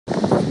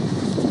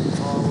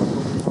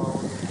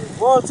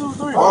1, 2,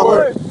 3. Hard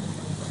work.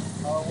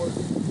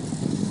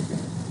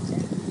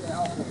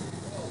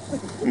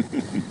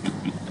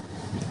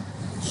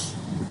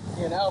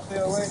 In the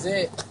outfield, this is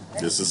it.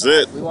 This is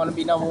it. We want to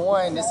be number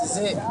one. This is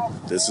it.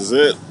 This is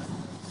it.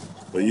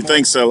 What do you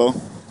think, Cello?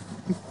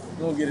 We're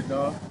going to get it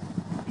done.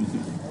 We're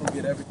going to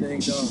get everything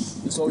done.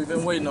 That's what we've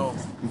been waiting on.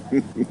 Not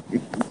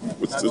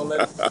going to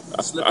let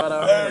it slip out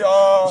our hands.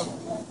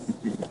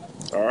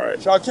 All right.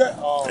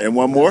 Oh, And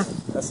one more.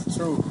 that's the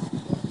truth.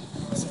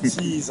 Some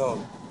cheese on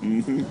it.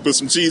 Put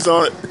some cheese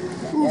on it.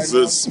 Who's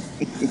this?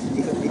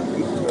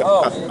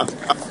 Oh,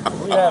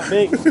 we have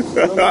big.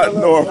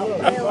 Norm.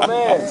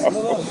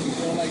 Look.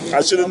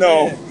 I should have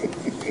known.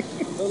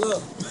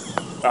 Look.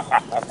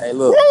 Hey,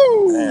 look.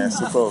 Woo! Man,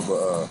 super,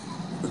 but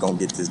we're going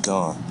to get this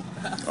done.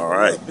 All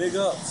right. Big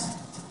ups.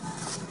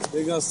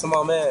 Big ups to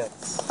my man.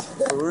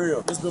 For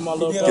real. This been my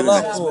little Get a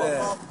brother, lot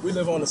man. We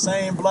live on the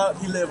same block.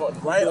 He live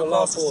right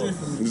across the street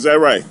from me. Is that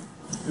right?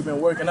 We've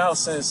been working out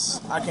since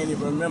I can't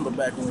even remember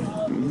back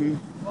when.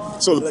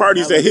 So the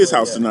party's at his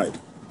house tonight.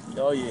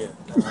 Oh, yeah.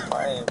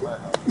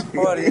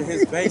 Party in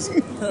his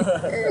basement.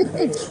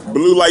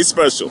 Blue light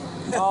special.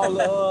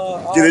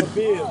 All Get it. the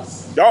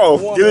bills.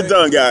 Y'all, get it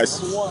done, guys.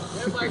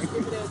 Everybody's